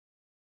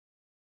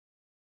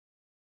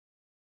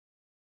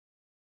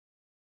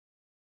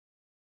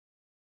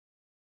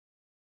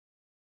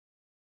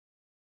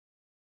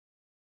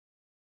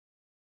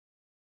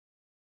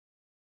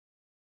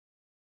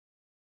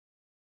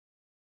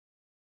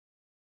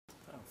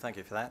Thank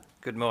you for that.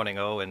 Good morning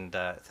all, and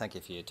thank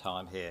you for your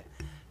time here.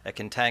 At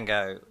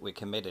Contango, we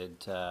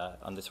committed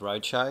on this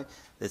roadshow.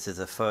 This is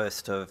the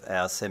first of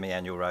our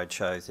semi-annual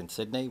roadshows in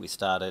Sydney. We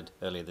started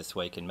earlier this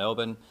week in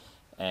Melbourne,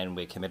 and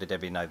we committed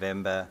every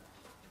November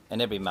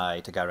and every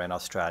May to go around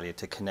Australia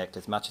to connect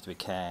as much as we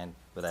can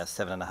with our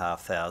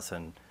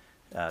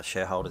 7,500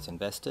 shareholders,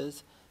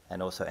 investors,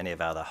 and also any of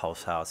our other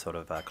wholesale sort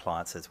of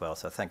clients as well.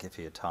 So thank you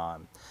for your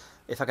time.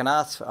 If I can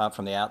ask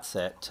from the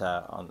outset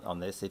on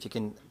this, if you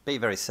can be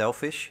very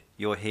selfish,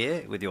 you're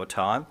here with your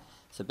time,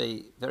 so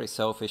be very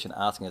selfish in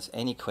asking us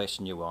any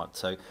question you want.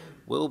 So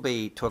we'll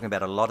be talking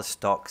about a lot of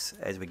stocks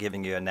as we're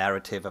giving you a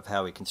narrative of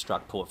how we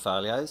construct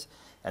portfolios,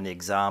 and the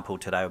example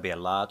today will be a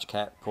large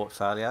cap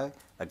portfolio,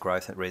 a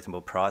growth at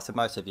reasonable price, and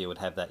most of you would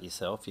have that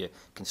yourself, you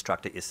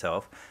construct it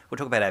yourself. We'll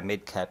talk about our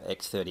mid-cap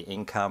X30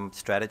 income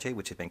strategy,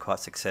 which has been quite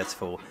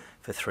successful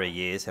for 3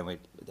 years, and we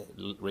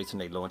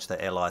recently launched the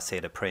LIC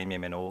at a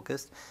premium in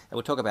August. And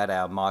we'll talk about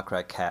our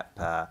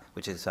micro-cap,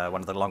 which is one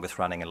of the longest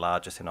running and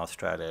largest in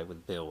Australia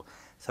with Bill.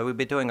 So we'll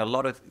be doing a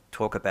lot of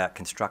talk about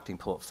constructing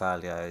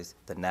portfolios,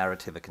 the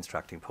narrative of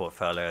constructing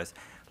portfolios,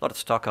 a lot of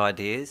stock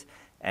ideas.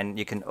 And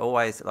you can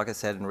always, like I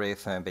said and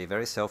reaffirm, be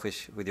very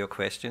selfish with your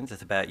questions.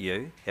 It's about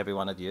you, every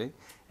one of you.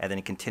 And then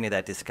you continue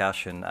that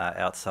discussion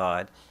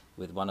outside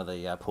with one of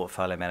the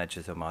portfolio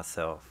managers or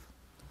myself.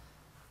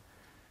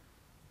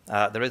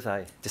 There is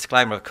a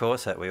disclaimer, of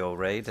course, that we all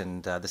read,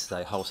 and this is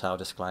a wholesale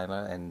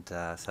disclaimer, and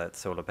so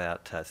it's all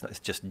about, it's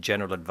just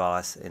general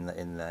advice in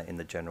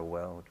the general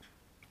world.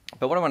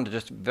 But what I wanted to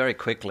just very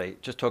quickly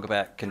just talk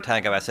about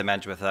Contango Asset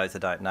Management for those that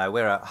don't know.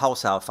 We're a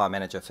wholesale fund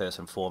manager first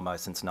and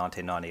foremost since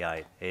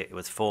 1998. It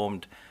was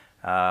formed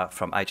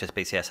from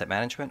HSBC Asset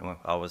Management, where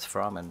I was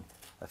from, and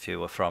a few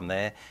were from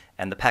there,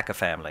 and the Packer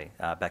family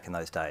back in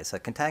those days. So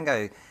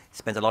Contango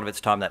spends a lot of its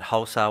time in that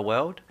wholesale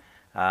world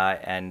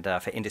and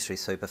for industry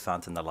super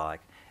funds and the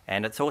like.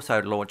 And it's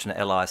also launched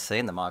an LIC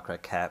in the micro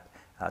cap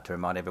to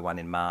remind everyone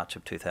in March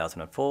of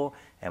 2004,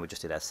 and we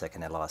just did our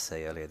second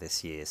LIC earlier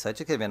this year. So just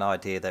to give you an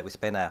idea that we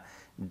spent our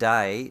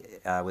day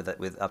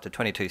with up to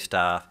 22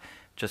 staff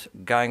just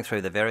going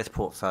through the various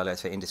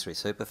portfolios for industry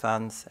super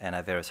funds and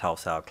our various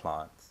wholesale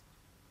clients.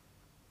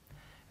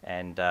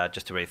 And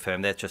just to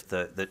reaffirm, that's just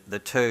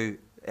the two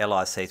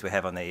LICs we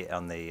have on the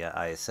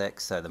ASX.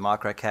 So the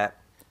micro cap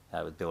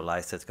with Bill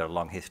Lacer, it's got a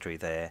long history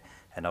there,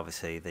 and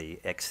obviously the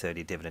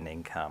X30 dividend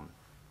income.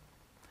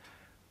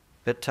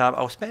 But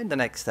I'll spend the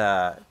next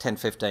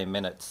 10-15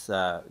 minutes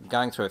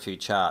going through a few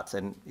charts,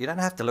 and you don't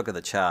have to look at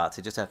the charts,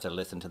 you just have to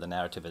listen to the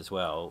narrative as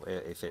well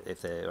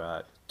if there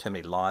are too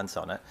many lines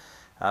on it.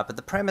 But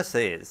the premise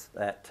is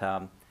that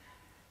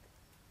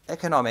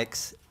economic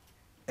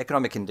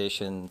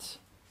conditions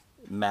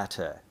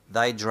matter.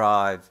 They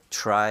drive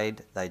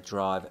trade, they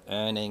drive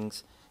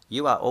earnings.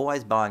 You are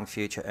always buying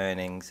future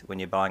earnings when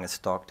you're buying a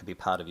stock to be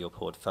part of your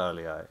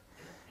portfolio.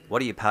 What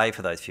do you pay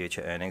for those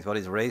future earnings? What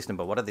is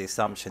reasonable? What are the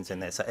assumptions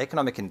in there? So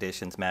economic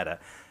conditions matter.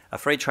 A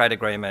free trade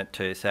agreement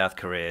to South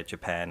Korea,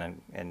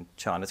 Japan and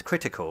China is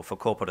critical for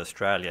corporate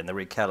Australia and the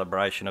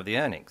recalibration of the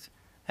earnings.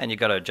 And you've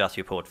got to adjust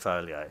your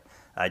portfolio.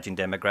 Ageing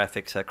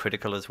demographics are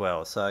critical as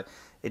well. So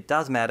it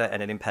does matter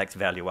and it impacts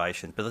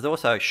valuations. But there's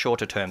also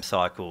shorter term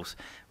cycles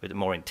with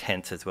more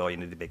intense as well you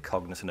need to be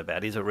cognizant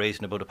about. Is it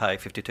reasonable to pay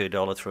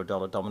 $52 for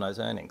 $1 Domino's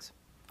earnings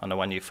on a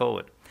 1 year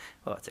forward?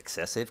 Well, it's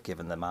excessive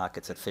given the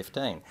market's at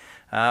 15.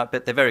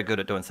 But they're very good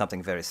at doing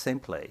something very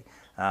simply.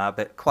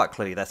 But quite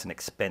clearly that's an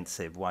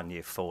expensive 1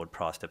 year forward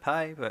price to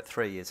pay. But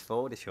 3 years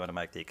forward, if you want to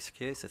make the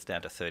excuse, it's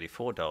down to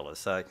 $34.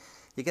 So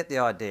you get the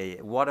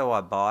idea. What do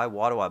I buy?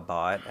 Why do I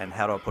buy it? And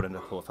how do I put it into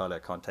portfolio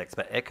context?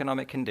 But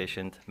economic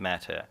conditions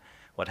matter.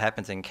 What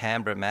happens in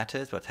Canberra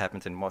matters, what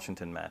happens in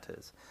Washington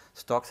matters.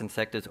 Stocks and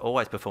sectors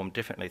always perform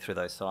differently through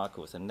those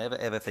cycles, and never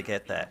ever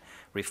forget that.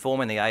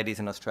 Reform in the 80s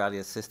in Australia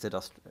assisted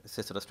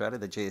Australia.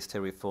 The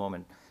GST reform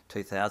in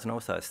 2000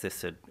 also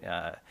assisted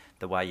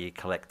the way you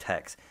collect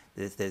tax.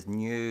 There's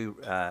new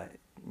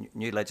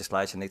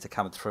legislation needs to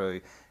come through,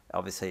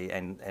 obviously,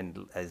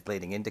 and as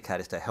leading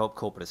indicators to help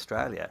corporate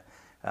Australia.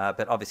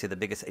 But obviously the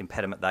biggest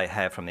impediment they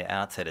have from the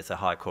outset is a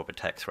high corporate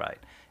tax rate,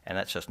 and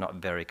that's just not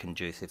very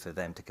conducive for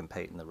them to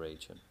compete in the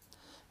region.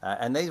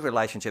 And these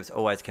relationships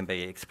always can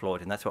be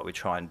exploited, and that's what we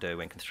try and do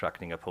when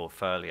constructing a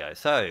portfolio.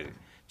 So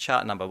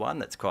chart number 1,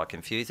 that's quite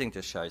confusing,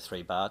 just shows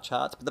 3 bar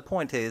charts, but the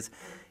point is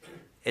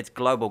it's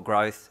global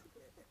growth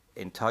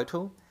in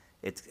total,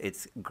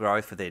 it's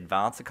growth for the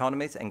advanced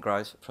economies and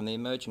growth from the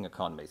emerging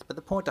economies. But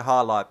the point to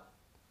highlight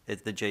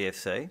is the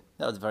GFC.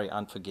 That was very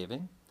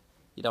unforgiving.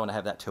 You don't want to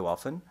have that too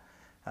often.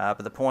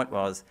 But the point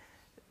was,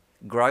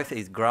 growth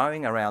is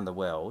growing around the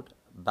world,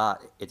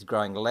 but it's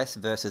growing less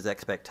versus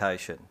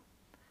expectation,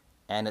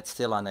 and it's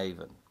still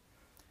uneven.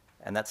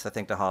 And that's the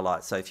thing to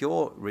highlight. So if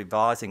you're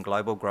revising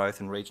global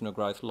growth and regional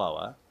growth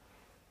lower,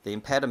 the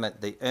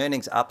impediment, the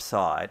earnings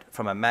upside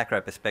from a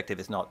macro perspective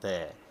is not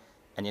there.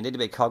 And you need to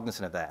be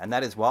cognizant of that. And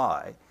that is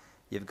why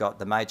you've got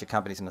the major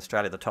companies in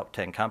Australia, the top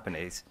 10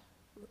 companies,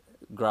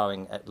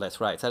 growing at less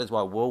rates. That is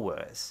why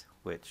Woolworths,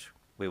 which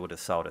we would have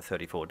sold at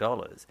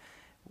 $34,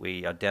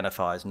 we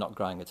identify as not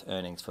growing its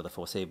earnings for the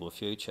foreseeable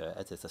future,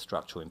 as there's a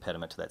structural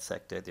impediment to that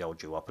sector. The old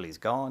duopoly is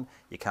gone.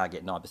 You can't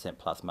get 9%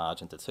 plus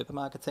margins at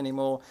supermarkets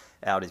anymore.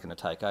 Aldi's going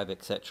to take over,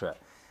 etc.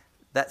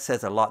 That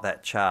says a lot,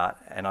 that chart,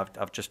 and I've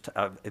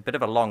a bit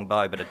of a long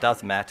bow, but it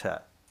does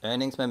matter.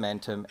 Earnings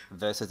momentum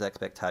versus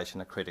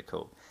expectation are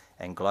critical,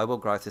 and global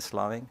growth is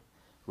slowing.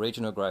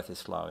 Regional growth is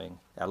slowing.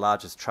 Our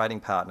largest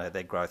trading partner,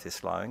 their growth is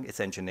slowing. It's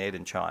engineered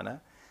in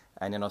China.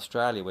 And in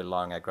Australia, we're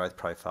lowering our growth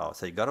profile.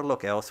 So you've got to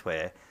look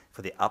elsewhere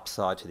for the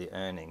upside to the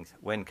earnings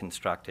when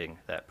constructing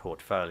that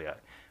portfolio.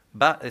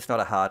 But it's not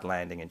a hard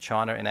landing in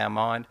China in our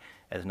mind.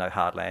 There's no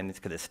hard landings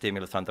because there's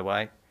stimulus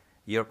underway.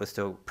 Europe will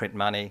still print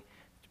money.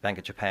 Bank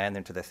of Japan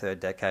into their third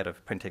decade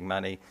of printing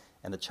money.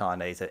 And the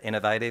Chinese are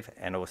innovative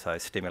and also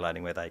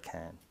stimulating where they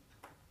can.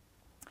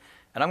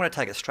 And I'm going to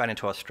take it straight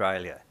into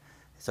Australia.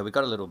 So we've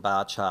got a little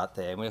bar chart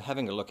there, and we're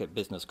having a look at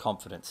business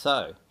confidence.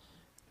 So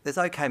there's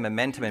okay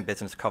momentum in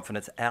business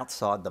confidence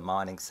outside the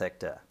mining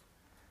sector.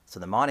 So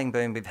the mining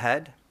boom we've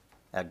had,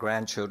 our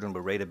grandchildren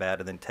will read about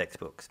it in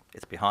textbooks.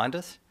 It's behind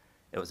us.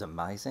 It was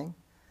amazing.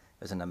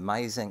 It was an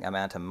amazing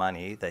amount of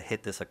money that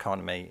hit this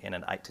economy in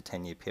an 8 to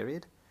 10 year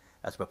period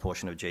as a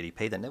proportion of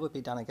GDP that never would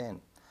be done again.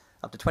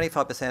 Up to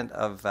 25%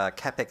 of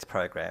CapEx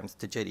programs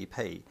to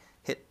GDP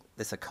hit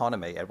this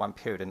economy at one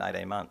period in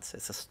 18 months.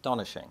 It's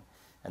astonishing.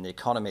 And the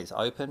economy is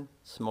open,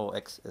 a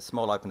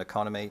small open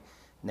economy,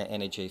 net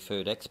energy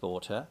food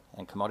exporter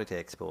and commodity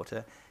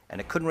exporter,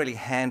 and it couldn't really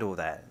handle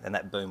that and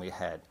that boom we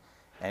had.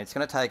 And it's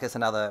going to take us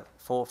another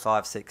 4,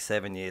 5, 6,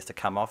 7 years to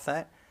come off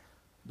that.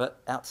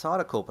 But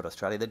outside of corporate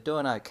Australia, they're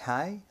doing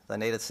okay. They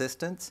need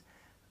assistance,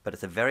 but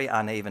it's a very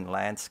uneven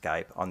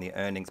landscape on the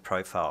earnings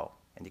profile.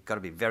 And you've got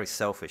to be very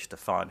selfish to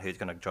find who's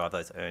going to drive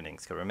those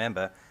earnings. Because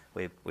remember,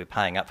 we're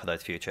paying up for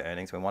those future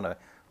earnings. We want a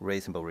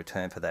reasonable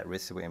return for that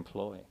risk that we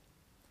employ.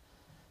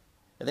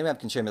 And then we have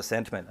consumer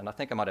sentiment, and I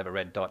think I might have a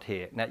red dot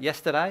here. Now,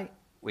 yesterday,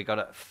 we got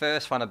a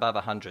first one above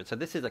 100. So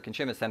this is a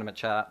consumer sentiment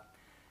chart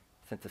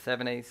since the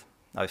 70s.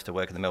 I used to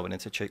work at the Melbourne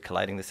Institute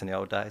collating this in the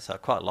old days, so I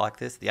quite like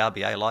this. The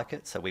RBA like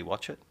it, so we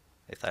watch it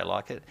if they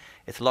like it.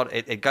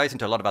 It goes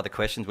into a lot of other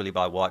questions. Will you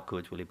buy white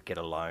goods? Will you get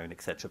a loan,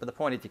 etc.? But the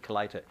point is you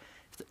collate it.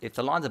 If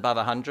the line's above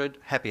 100,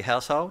 happy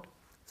household.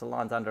 If the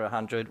line's under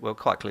 100, well,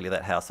 quite clearly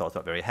that household's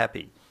not very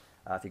happy.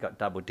 If you've got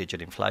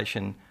double-digit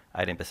inflation,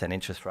 18%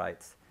 interest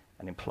rates,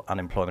 and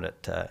unemployment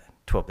at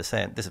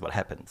 12%, this is what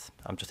happens.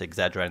 I'm just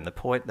exaggerating the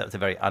point. That was a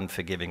very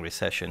unforgiving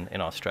recession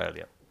in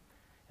Australia.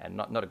 And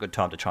not a good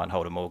time to try and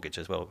hold a mortgage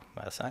as well,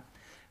 may I say.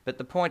 But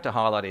the point to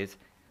highlight is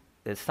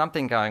there's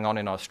something going on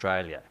in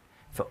Australia.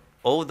 For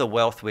all the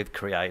wealth we've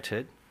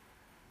created,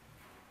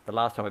 the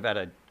last time we've had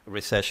a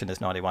recession is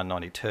 91,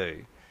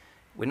 92,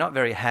 we're not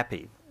very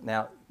happy.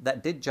 Now,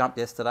 that did jump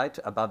yesterday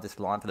to above this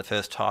line for the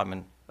first time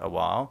in a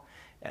while.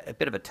 A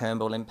bit of a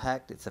Turnbull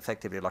impact. It's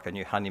effectively like a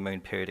new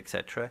honeymoon period,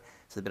 etc.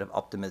 There's a bit of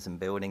optimism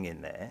building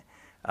in there.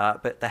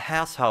 But the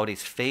household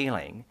is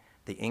feeling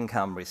the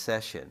income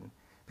recession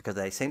because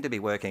they seem to be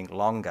working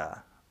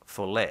longer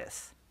for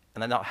less,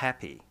 and they're not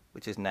happy,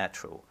 which is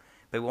natural.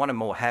 But we want them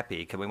more happy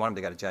because we want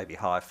them to go to JB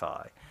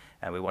Hi-Fi,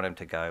 and we want them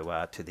to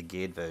go to the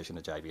geared version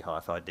of JB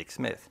Hi-Fi, Dick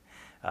Smith.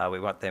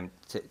 We want them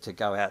to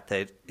go out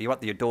there. You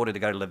want your daughter to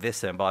go to La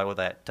Vista and buy all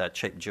that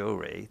cheap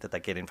jewellery that they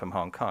get in from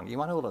Hong Kong. You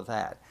want all of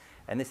that.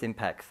 And this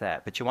impacts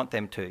that, but you want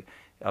them to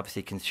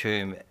obviously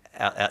consume,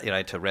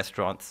 to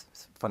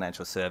restaurants,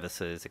 financial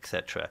services,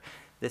 etc.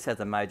 This has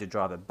a major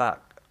driver,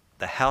 but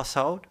the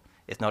household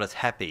is not as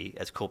happy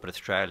as corporate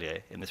Australia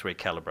in this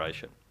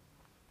recalibration.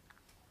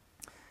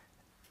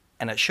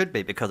 And it should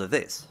be because of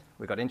this.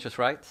 We've got interest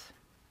rates,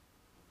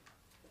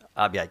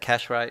 RBA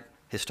cash rate,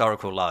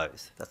 historical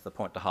lows. That's the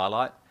point to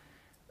highlight.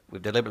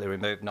 We've deliberately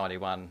removed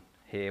 91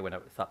 here when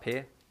it was up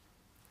here,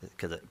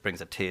 because it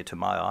brings a tear to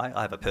my eye.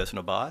 I have a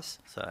personal bias,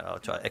 so I'll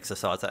try to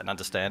exercise that and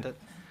understand it.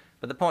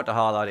 But the point to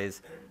highlight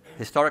is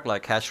historic low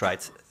cash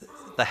rates,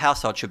 the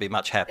household should be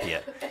much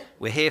happier.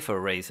 We're here for a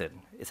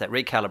reason. It's that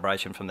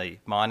recalibration from the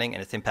mining,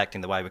 and it's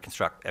impacting the way we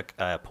construct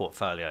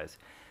portfolios.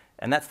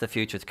 And that's the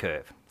futures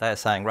curve. They are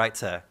saying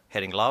rates are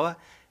heading lower,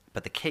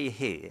 but the key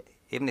here,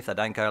 even if they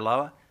don't go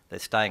lower, they're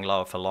staying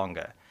lower for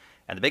longer.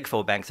 And the big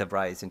four banks have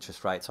raised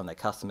interest rates on their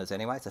customers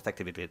anyway. It's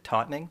effectively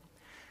tightening.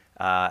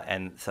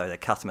 And so their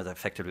customers are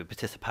effectively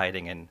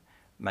participating in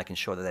making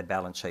sure that their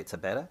balance sheets are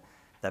better.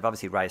 They've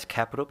obviously raised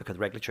capital because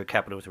regulatory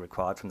capital is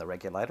required from the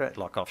regulator,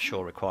 like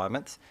offshore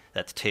requirements.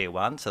 That's tier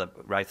one, so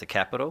they've raised the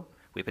capital.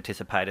 We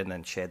participated and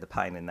then shared the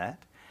pain in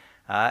that.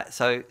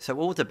 So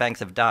all the banks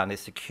have done is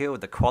secure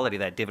the quality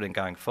of their dividend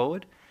going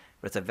forward.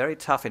 But it's a very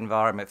tough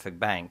environment for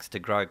banks to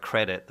grow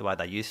credit the way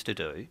they used to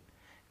do.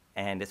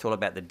 And it's all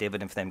about the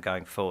dividend for them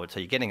going forward. So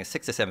you're getting a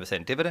 6 to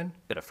 7% dividend,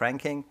 bit of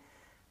franking,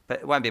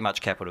 but it won't be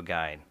much capital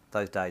gain.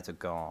 Those days are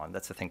gone.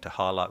 That's the thing to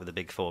highlight with the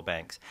big four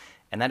banks.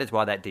 And that is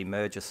why that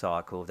demerger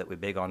cycle that we're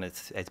big on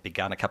has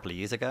begun a couple of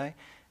years ago.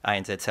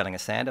 ANZ selling a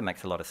Sander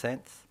makes a lot of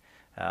sense.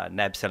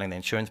 NAB selling the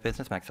insurance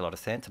business makes a lot of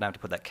sense. And I have to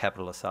put that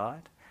capital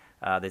aside.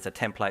 There's a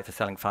template for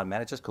selling fund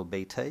managers called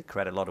BT,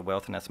 create a lot of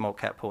wealth in our small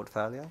cap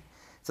portfolio.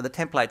 So the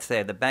template's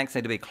there. The banks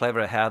need to be clever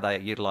at how they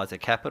utilise their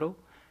capital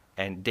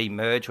and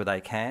demerge where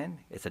they can.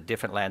 It's a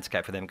different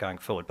landscape for them going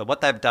forward. But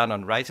what they've done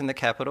on raising the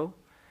capital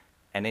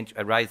and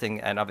raising,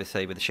 and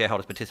obviously with the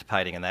shareholders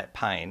participating in that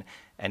pain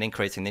and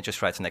increasing the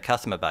interest rates in their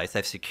customer base,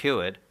 they've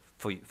secured,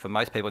 for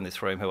most people in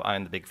this room who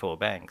own the big four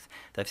banks,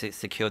 they've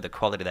secured the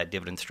quality of that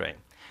dividend stream.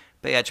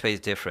 BHP is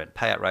different.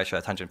 Payout ratio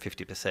is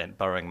 150%,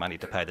 borrowing money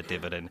to pay the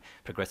dividend,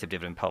 progressive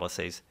dividend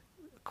policies.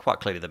 Quite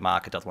clearly the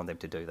market doesn't want them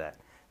to do that.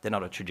 They're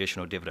not a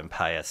traditional dividend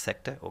payer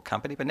sector or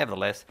company, but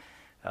nevertheless,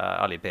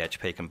 only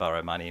BHP can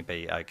borrow money and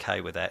be okay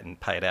with that and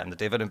pay it out in the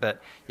dividend.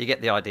 But you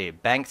get the idea.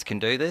 Banks can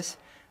do this.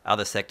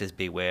 Other sectors,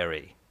 be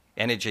wary.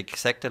 Energy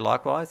sector,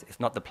 likewise, it's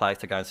not the place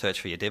to go and search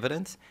for your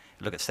dividends.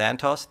 Look at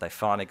Santos. They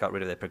finally got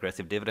rid of their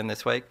progressive dividend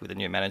this week with a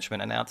new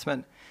management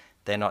announcement.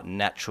 They're not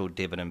natural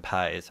dividend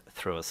payers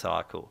through a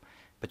cycle.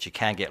 But you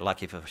can get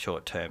lucky for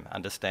short term.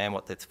 Understand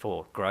what that's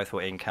for, growth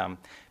or income,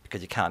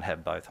 because you can't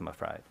have both, I'm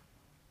afraid.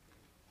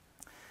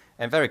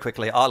 And very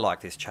quickly, I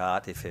like this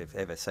chart, if you've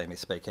ever seen me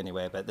speak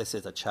anywhere, but this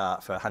is a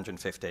chart for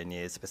 115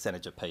 years, the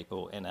percentage of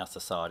people in our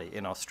society,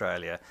 in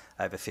Australia,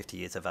 over 50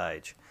 years of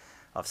age.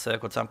 I've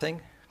circled something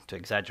to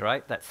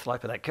exaggerate that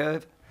slope of that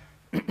curve.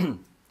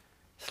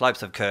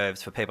 Slopes of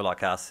curves, for people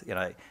like us, you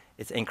know,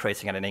 it's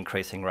increasing at an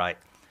increasing rate.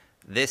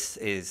 This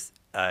is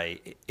an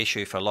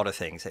issue for a lot of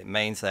things. It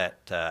means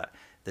that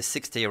the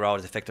 60-year-old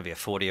is effectively a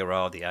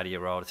 40-year-old, the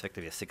 80-year-old is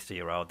effectively a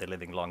 60-year-old, they're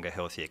living longer,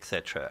 healthier,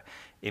 etc.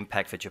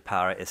 Impact for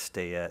Japara,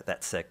 Estia,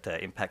 that sector.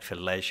 Impact for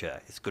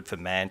leisure. It's good for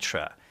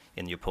Mantra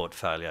in your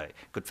portfolio.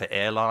 Good for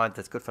airlines.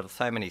 It's good for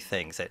so many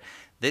things.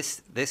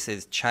 This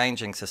is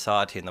changing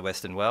society in the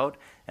Western world,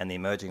 and the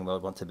emerging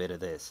world wants a bit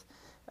of this.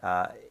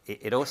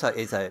 It also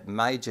is a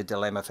major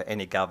dilemma for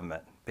any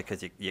government,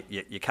 because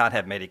you can't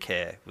have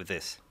Medicare with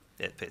this.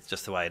 It's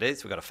just the way it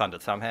is. We've got to fund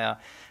it somehow,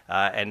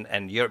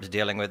 and Europe's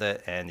dealing with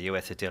it, and the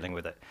US is dealing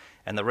with it.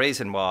 And the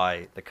reason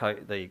why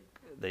the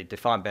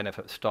defined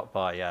benefit was stopped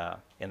by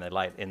in the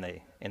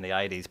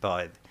 80s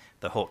by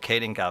the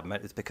Hawke-Keating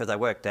government is because they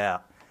worked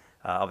out,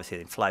 obviously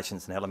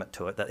inflation's an element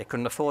to it, that they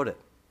couldn't afford it,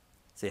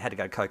 so you had to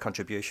go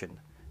co-contribution.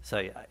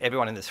 So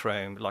everyone in this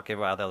room, like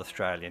every other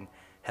Australian,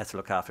 has to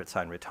look after its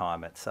own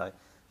retirement. So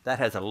that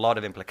has a lot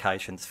of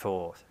implications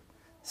for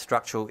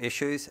structural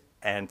issues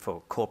and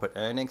for corporate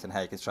earnings and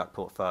how you construct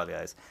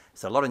portfolios.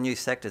 So a lot of new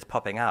sectors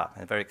popping up,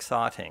 and very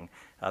exciting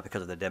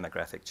because of the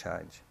demographic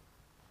change.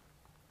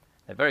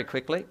 Now, very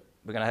quickly,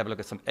 we're going to have a look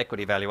at some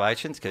equity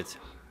valuations, because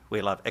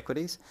we love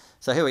equities.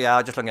 So here we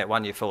are, just looking at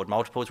 1 year forward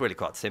multiples, really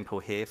quite simple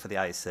here for the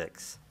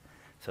ASX.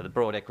 So the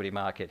broad equity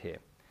market here.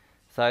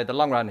 So the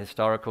long run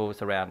historical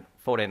is around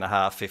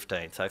 14.5,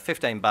 15. So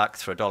 $15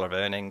 for $1 of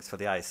earnings for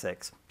the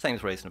ASX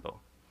seems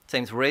reasonable.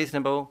 Seems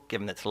reasonable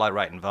given its low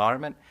rate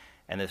environment,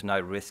 and there's no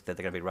risk that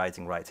they're going to be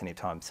raising rates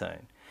anytime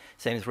soon.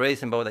 Seems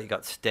reasonable that you've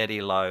got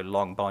steady, low,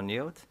 long bond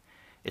yields.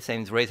 It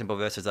seems reasonable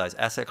versus those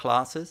asset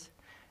classes.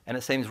 And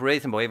it seems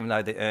reasonable even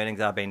though the earnings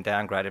are being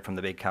downgraded from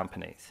the big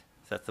companies.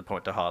 So that's the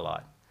point to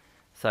highlight.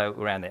 So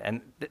around there.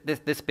 And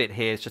this bit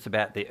here is just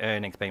about the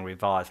earnings being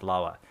revised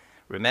lower.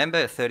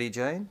 Remember, 30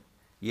 June,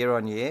 year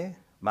on year,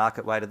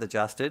 market weighted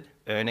adjusted,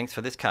 earnings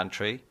for this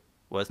country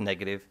was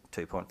negative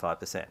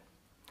 2.5%.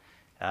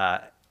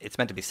 It's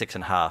meant to be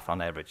 6.5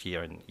 on average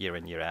year in,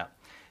 year out.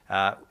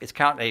 It's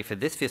currently, for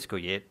this fiscal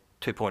year,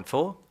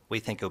 2.4. We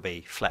think it'll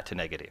be flat to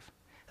negative.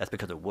 That's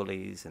because of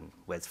Woolies and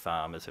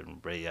Wesfarmers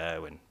and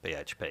Rio and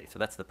BHP. So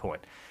that's the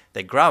point.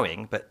 They're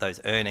growing, but those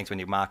earnings, when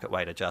you market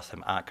weight adjust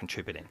them, aren't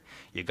contributing.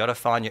 You've got to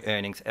find your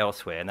earnings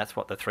elsewhere, and that's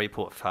what the three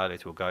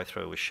portfolios we'll go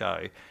through will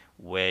show,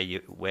 where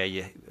you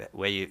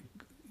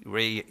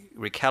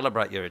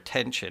recalibrate your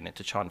attention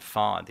to try and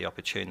find the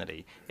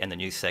opportunity in the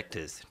new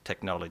sectors,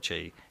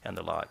 technology and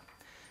the like.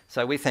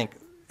 So we think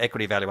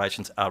equity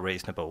valuations are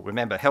reasonable.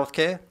 Remember,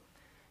 healthcare,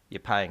 you're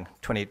paying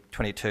 20,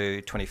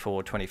 22,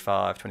 24,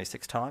 25,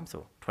 26 times,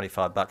 or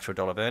 $25 for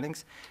 $1 of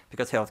earnings,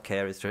 because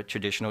healthcare is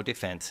traditional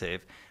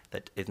defensive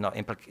that is not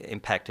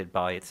impacted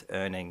by its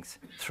earnings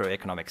through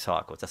economic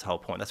cycles. That's the whole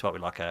point. That's why we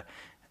like a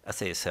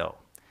CSL. A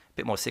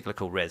bit more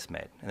cyclical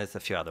ResMed, and there's a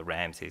few other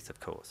Ramsays,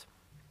 of course.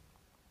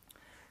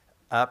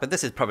 But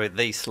this is probably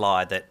the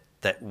slide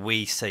that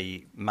we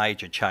see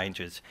major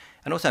changes,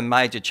 and also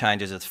major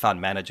changes as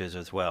fund managers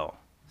as well.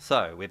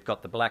 So we've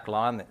got the black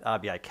line, the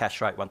RBA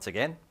cash rate once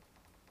again,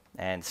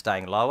 and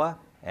staying lower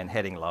and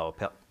heading lower.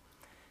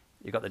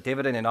 You've got the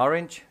dividend in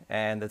orange,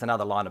 and there's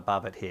another line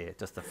above it here,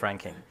 just the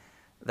franking.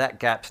 That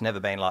gap's never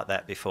been like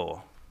that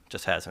before,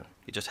 just hasn't.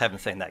 You just haven't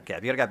seen that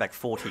gap. You've got to go back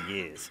 40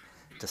 years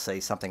to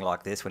see something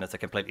like this when it's a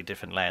completely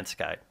different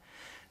landscape.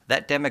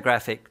 That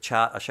demographic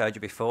chart I showed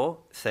you before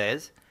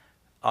says,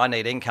 I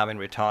need income in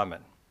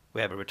retirement.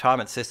 We have a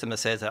retirement system that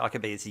says that I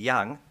could be as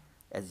young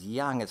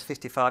as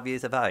 55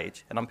 years of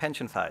age and on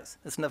pension phase.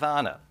 It's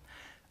nirvana.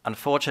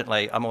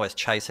 Unfortunately, I'm always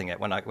chasing it.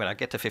 When I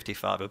get to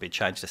 55, it'll be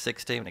changed to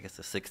 60. When it gets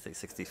to 60,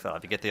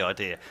 65, you get the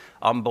idea.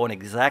 I'm born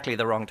exactly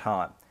the wrong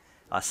time.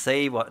 I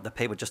see what the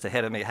people just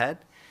ahead of me had,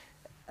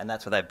 and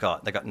that's what they've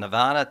got. They've got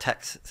nirvana,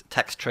 tax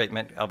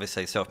treatment.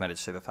 Obviously, self-managed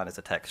super fund is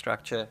a tax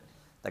structure.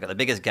 They've got the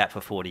biggest gap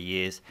for 40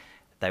 years.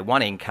 They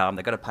want income.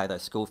 They've got to pay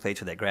those school fees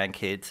for their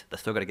grandkids. They've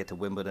still got to get to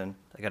Wimbledon.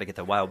 They've got to get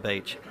to Whale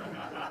Beach.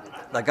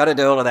 They've got to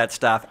do all of that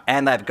stuff,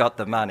 and they've got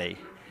the money.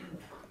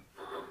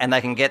 And they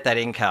can get that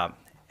income,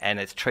 and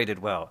it's treated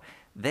well.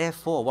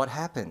 Therefore, what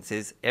happens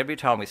is every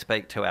time we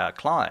speak to our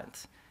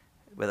clients,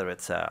 whether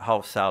it's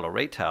wholesale or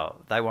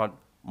retail, they want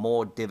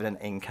more dividend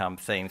income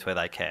themes where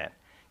they can.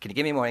 Can you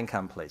give me more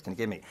income, please? Can you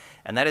give me?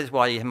 And that is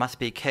why you must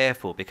be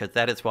careful, because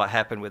that is what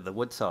happened with the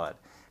Woodside.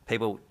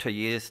 People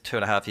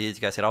 2.5 years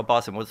ago said, I'll buy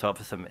some Woodside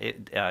for some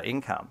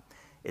income.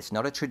 It's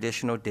not a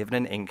traditional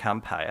dividend income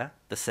payer,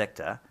 the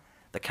sector.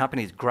 The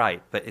company's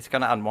great, but it's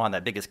going to unwind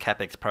that biggest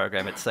CapEx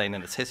program it's seen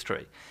in its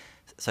history.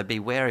 So be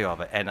wary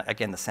of it. And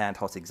again, the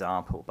Santos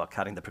example, by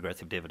cutting the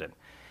progressive dividend.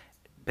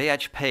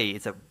 BHP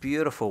is a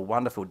beautiful,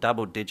 wonderful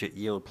double-digit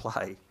yield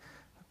play,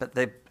 but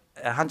they're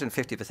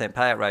 150%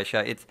 payout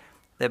ratio.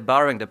 They're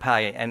borrowing to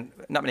pay, and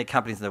not many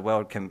companies in the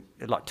world can,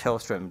 like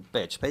Telstra and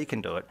BHP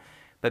can do it,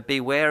 but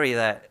be wary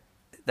that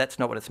that's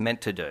not what it's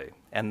meant to do.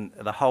 And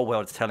the whole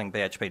world is telling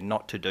BHP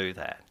not to do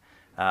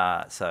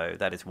that. So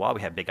that is why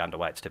we have big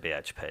underweights to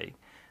BHP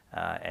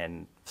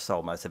and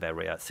sold most of our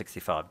REA at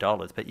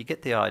 $65. But you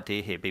get the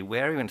idea here. Be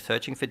wary when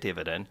searching for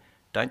dividend.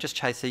 Don't just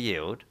chase a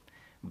yield.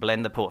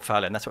 Blend the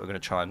portfolio, and that's what we're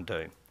going to try and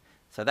do.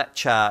 So that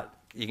chart,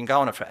 you can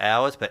go on it for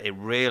hours, but it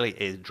really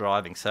is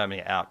driving so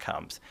many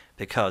outcomes,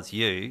 because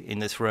you, in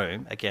this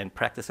room, again,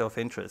 practice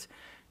self-interest.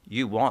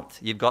 You've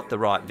got the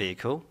right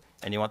vehicle,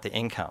 and you want the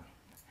income.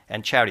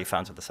 And charity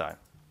funds are the same.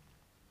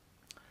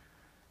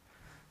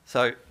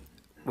 So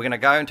we're going to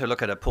go into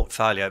look at a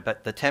portfolio,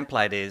 but the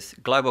template is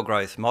global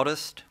growth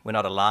modest. We're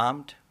not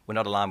alarmed. We're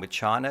not alarmed with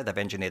China. They've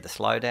engineered the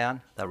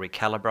slowdown. They'll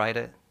recalibrate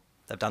it.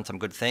 They've done some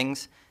good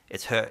things.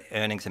 It's hurt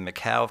earnings in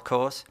Macau, of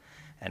course,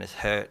 and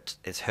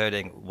it's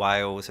hurting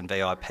whales and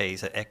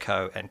VIPs at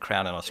Echo and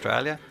Crown in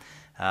Australia.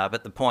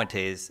 But the point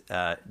is,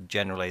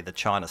 generally, the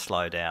China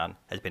slowdown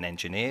has been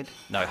engineered.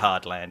 No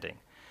hard landing.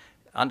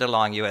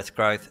 Underlying US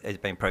growth has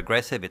been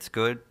progressive. It's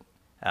good,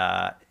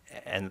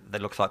 and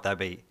it looks like they'll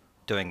be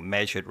doing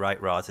measured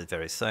rate rises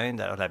very soon.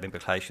 That will have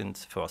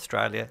implications for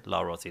Australia,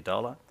 lower Aussie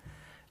dollar.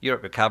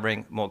 Europe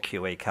recovering, more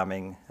QE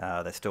coming.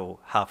 They're still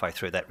halfway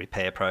through that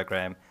repair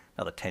program.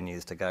 Another 10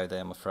 years to go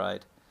there, I'm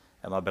afraid.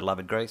 And my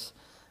beloved Greece.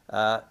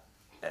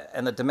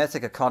 And the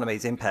domestic economy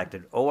is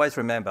impacted. Always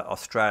remember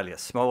Australia,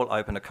 small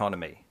open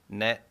economy,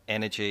 net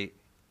energy,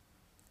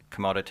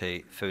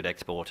 commodity, food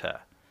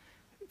exporter.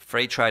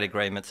 Free trade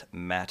agreements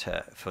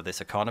matter for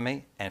this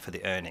economy and for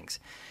the earnings.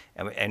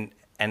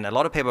 And a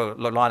lot of people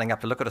are lining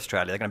up to look at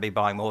Australia. They're going to be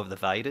buying more of the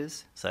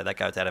Vaders, so that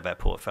goes out of our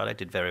portfolio.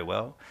 Did very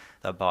well.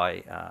 They'll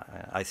buy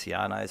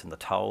Oceanos and the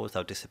tolls.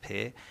 They'll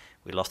disappear.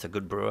 We lost a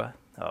good brewer.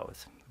 Oh, it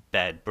was a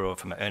bad brewer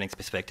from an earnings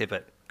perspective,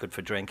 but good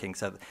for drinking.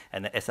 So,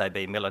 and the SAB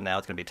Miller now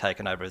is going to be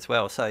taken over as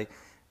well. So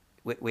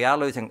we are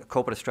losing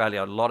corporate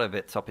Australia a lot of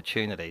its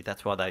opportunity.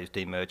 That's why those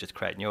demergers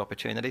create new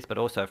opportunities, but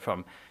also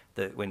from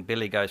when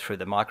Billy goes through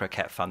the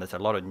microcap fund, there's a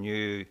lot of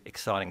new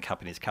exciting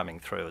companies coming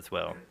through as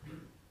well.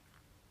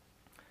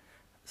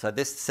 So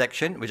this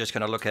section, we're just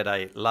going to look at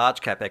a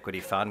large cap equity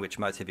fund, which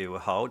most of you will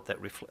hold.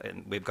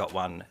 And we've got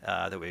one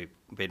that we've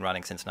been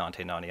running since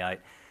 1998.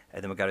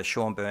 And then we'll go to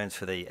Sean Burns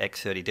for the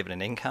X30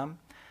 dividend income.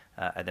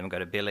 And then we'll go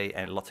to Billy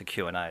and lots of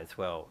Q&A as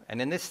well. And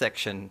in this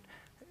section,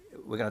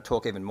 we're going to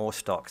talk even more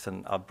stocks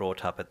than I've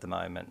brought up at the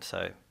moment.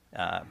 So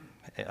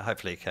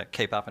hopefully you can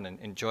keep up and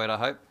enjoy it, I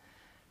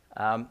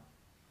hope.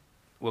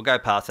 We'll go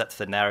past, that's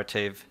the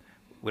narrative.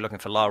 We're looking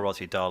for lower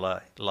Aussie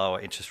dollar, lower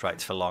interest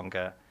rates for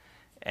longer.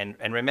 And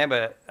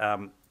remember,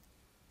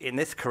 in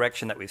this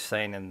correction that we've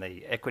seen in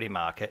the equity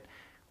market,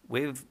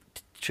 we've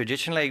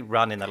traditionally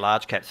run in the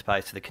large cap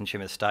space to the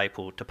consumer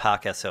staple to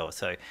park ourselves.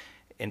 So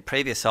in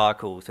previous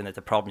cycles, and there's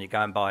a problem, you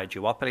go and buy a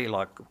duopoly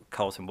like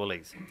Coles and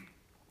Woolies.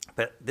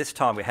 But this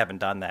time we haven't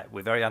done that.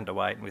 We're very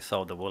underweight and we've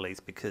sold the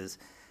Woolies because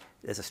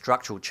there's a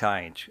structural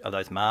change of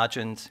those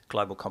margins,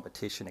 global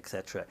competition,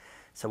 etc.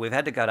 So we've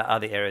had to go to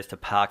other areas to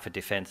park for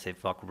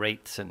defensive, like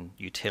REITs and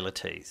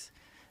utilities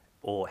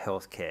or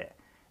healthcare.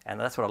 And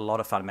that's what a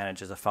lot of fund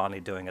managers are finally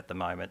doing at the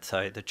moment.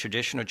 So the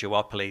traditional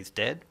duopoly is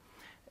dead.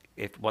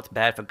 If what's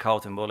bad for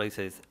Coles and Woolies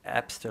is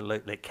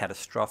absolutely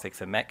catastrophic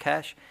for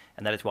Metcash,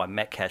 and that is why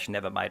Metcash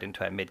never made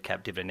into our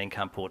mid-cap dividend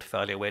income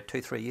portfolio, where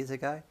 2-3 years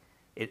ago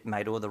it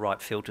made all the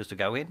right filters to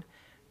go in.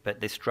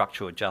 But this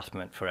structural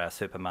adjustment for our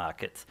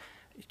supermarkets,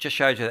 it just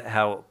shows you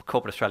how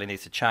corporate Australia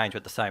needs to change, but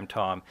at the same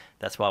time,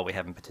 that's why we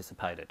haven't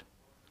participated.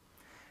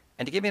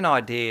 And to give you an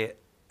idea,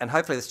 and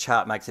hopefully this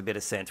chart makes a bit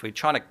of sense, we're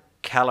trying to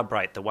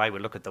calibrate the way we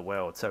look at the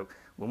world. So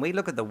when we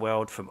look at the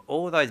world from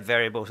all those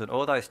variables and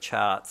all those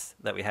charts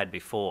that we had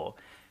before,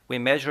 we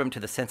measure them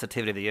to the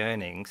sensitivity of the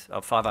earnings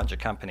of 500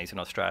 companies in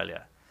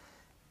Australia.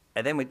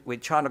 And then we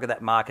try and look at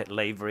that market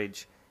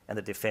leverage and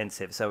the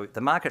defensive. So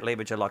the market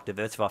leverage are like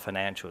diversified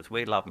financials.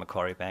 We love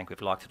Macquarie Bank.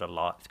 We've liked it a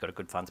lot. It's got a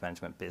good funds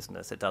management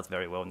business. It does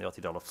very well when the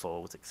Aussie dollar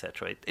falls,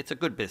 etc. It's a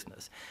good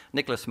business.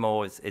 Nicholas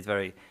Moore is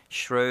very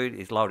shrewd.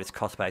 He's lowered his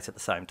cost base at the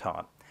same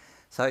time.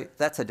 So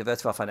that's a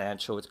diversified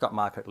financial. It's got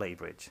market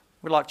leverage.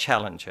 We like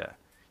Challenger.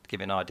 give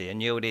you an idea.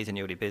 Annuities,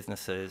 annuity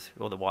businesses,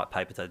 all the white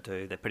papers they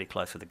do, they're pretty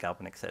close with the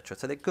government, etc.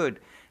 So they're good.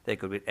 They're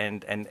good.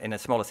 And in a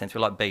smaller sense,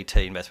 we're like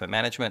BT Investment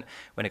Management.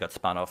 When it got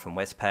spun off from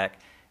Westpac,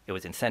 it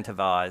was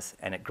incentivised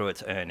and it grew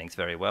its earnings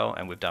very well,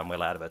 and we've done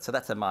well out of it. So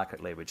that's a market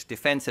leverage.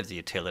 Defensive, the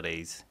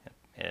utilities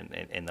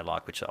and the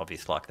like, which are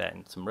obvious like that,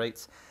 and some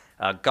REITs.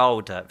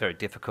 Gold, very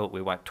difficult.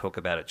 We won't talk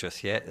about it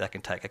just yet. That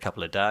can take a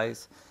couple of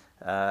days.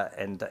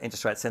 And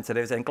interest rate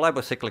sensitives, and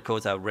global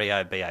cyclicals are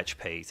Rio,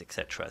 BHPs,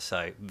 etc.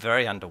 So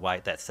very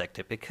underweight that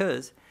sector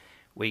because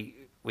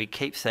we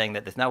keep saying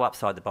that there's no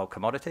upside to bulk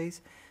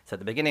commodities. So at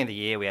the beginning of the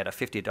year, we had a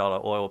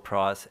 $50 oil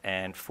price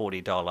and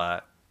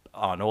 $40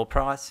 iron ore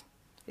price.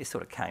 It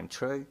sort of came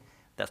true.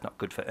 That's not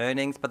good for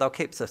earnings, but they'll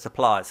keep the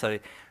supply. So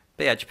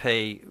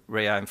BHP,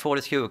 Rio and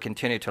Fortescue will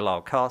continue to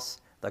lower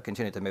costs. They'll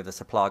continue to move the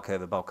supply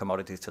curve of bulk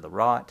commodities to the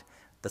right.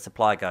 The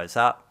supply goes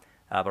up,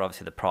 but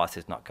obviously the price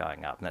is not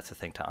going up, and that's the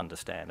thing to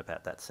understand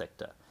about that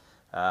sector.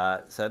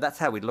 So that's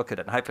how we look at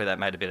it, and hopefully that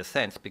made a bit of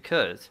sense,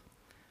 because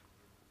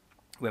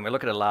when we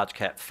look at a large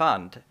cap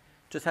fund,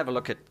 just have a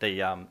look at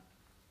the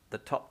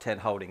top 10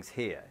 holdings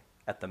here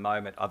at the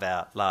moment of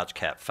our large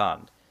cap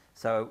fund.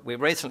 So we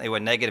recently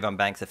were negative on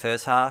banks the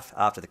first half.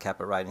 After the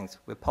capital ratings,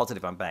 we're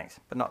positive on banks,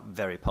 but not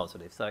very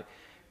positive. So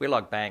we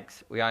like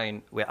banks. We're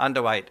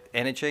underweight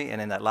energy,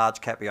 and in that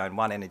large cap, we own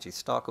one energy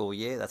stock all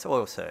year. That's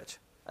Oil Search.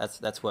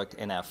 That's worked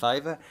in our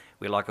favour.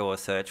 We like Oil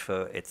Search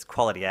for its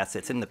quality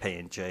assets in the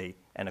PNG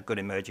and a good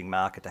emerging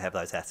market to have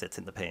those assets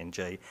in the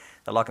PNG.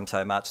 They like them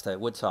so much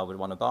that Woodside would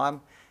want to buy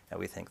them, and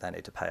we think they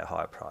need to pay a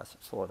higher price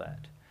for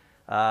that.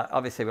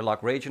 Obviously, we like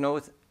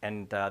regionals,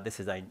 and this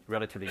is a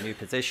relatively new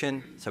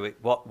position. So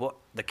what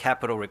the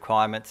capital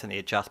requirements and the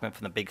adjustment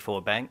from the big four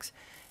banks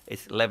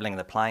is levelling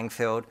the playing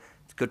field.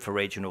 It's good for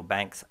regional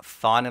banks,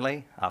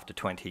 finally, after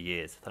 20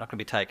 years. They're not going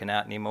to be taken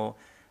out anymore,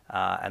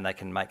 and they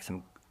can make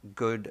some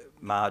good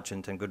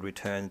margins and good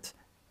returns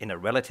in a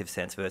relative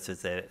sense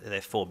versus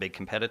their four big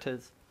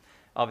competitors.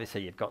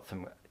 Obviously, you've got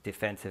some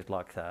defensive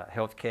like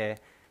healthcare,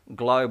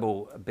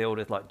 global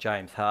builders like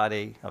James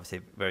Hardie,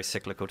 obviously very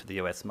cyclical to the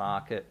US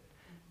market,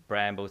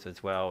 Brambles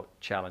as well,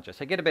 Challenger.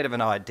 So get a bit of an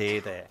idea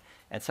there.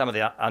 And some of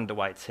the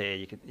underweights here,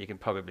 you can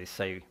probably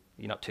see,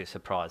 you're not too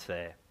surprised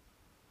there.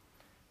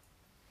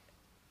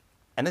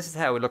 And this is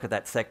how we look at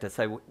that sector.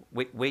 So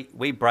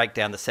we break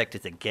down the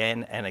sectors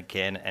again and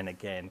again and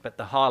again. But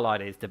the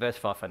highlight is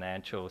diversified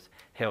financials,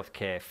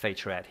 healthcare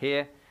feature out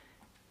here,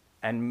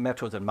 and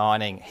metals and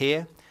mining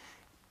here.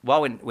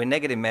 While we're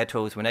negative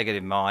metals, we're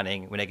negative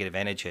mining, we're negative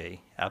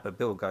energy, but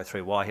Bill will go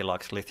through why he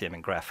likes lithium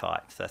and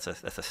graphite. So that's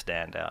a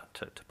standout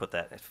to put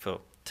that,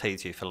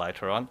 tease you for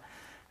later on.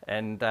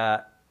 And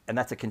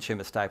that's a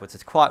consumer staple.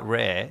 It's quite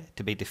rare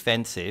to be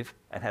defensive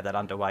and have that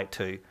underweight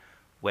to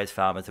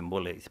Wesfarmers and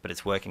Woolies, but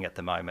it's working at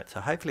the moment.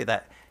 So hopefully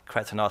that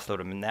creates a nice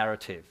little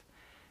narrative.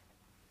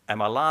 And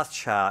my last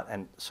chart,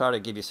 and sorry to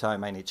give you so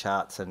many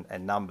charts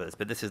and numbers,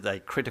 but this is a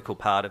critical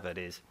part of it,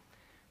 is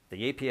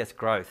the EPS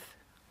growth.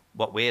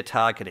 What we're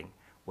targeting,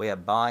 we are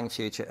buying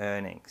future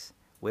earnings.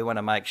 We want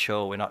to make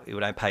sure we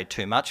don't pay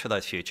too much for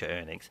those future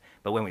earnings,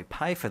 but when we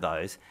pay for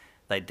those,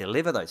 they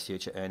deliver those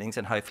future earnings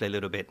and hopefully a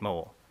little bit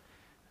more.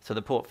 So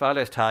the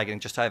portfolio is targeting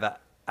just over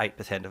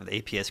 8% of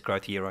the EPS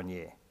growth year on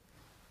year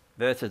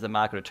versus the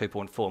market of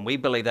 2.4. And we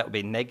believe that will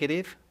be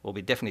negative, will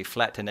be definitely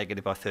flat to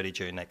negative by 30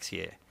 June next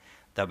year.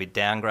 They'll be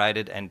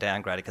downgraded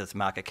because it's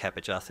market cap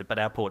adjusted. But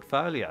our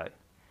portfolio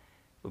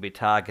will be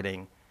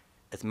targeting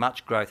as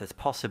much growth as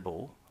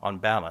possible on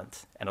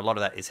balance, and a lot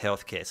of that is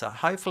healthcare. So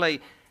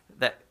hopefully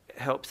that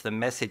helps the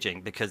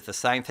messaging, because the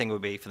same thing will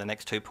be for the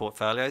next two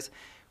portfolios.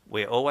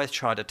 We're always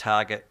trying to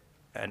target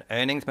an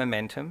earnings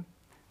momentum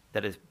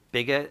that is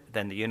bigger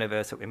than the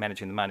universe that we're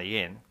managing the money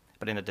in,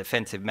 but in a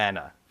defensive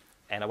manner.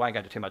 And I won't go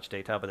into too much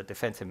detail, but the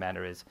defensive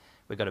manner is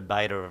we've got a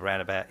beta of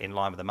around about in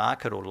line with the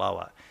market or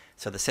lower.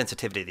 So the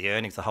sensitivity of the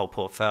earnings, the whole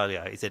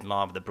portfolio, is in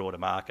line with the broader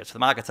market. So the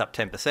market's up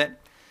 10%.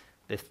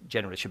 This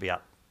generally should be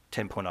up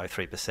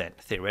 10.03%,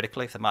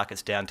 theoretically. If the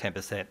market's down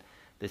 10%,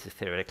 this is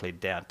theoretically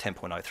down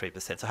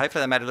 10.03%. So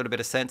hopefully that made a little bit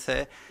of sense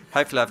there.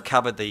 Hopefully I've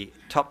covered the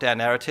top-down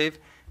narrative,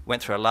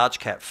 went through a large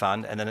cap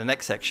fund, and then the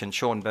next section,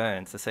 Sean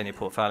Burns, the Senior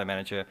Portfolio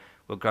Manager,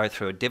 will go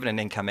through a dividend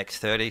income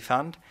X30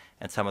 fund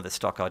and some of the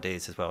stock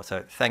ideas as well.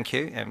 So thank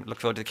you, and look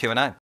forward to the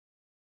Q&A.